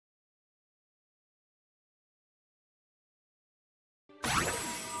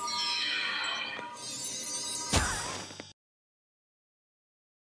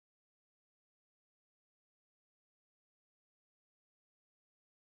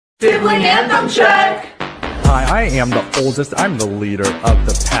Sibling anthem check! Hi, I am the oldest, I'm the leader of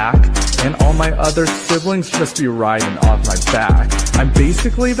the pack, and all my other siblings just be riding off my back. I'm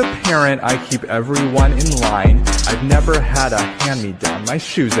basically the parent, I keep everyone in line. I've never had a hand-me-down, my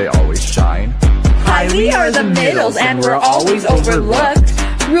shoes they always shine. Hi, we are the middles and we're always overlooked.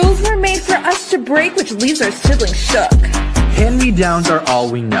 Rules were made for us to break, which leaves our siblings shook. Hand-me-downs are all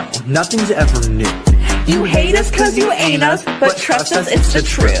we know, nothing's ever new. You hate us cause you ain't us, but trust us, it's the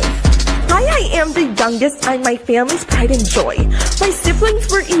truth. Hi, I am the youngest, I'm my family's pride and joy. My siblings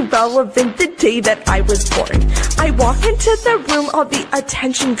were irrelevant the day that I was born. I walk into the room, all the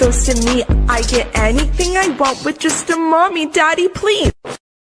attention goes to me. I get anything I want with just a mommy, daddy, please.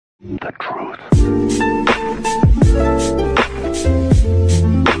 The truth.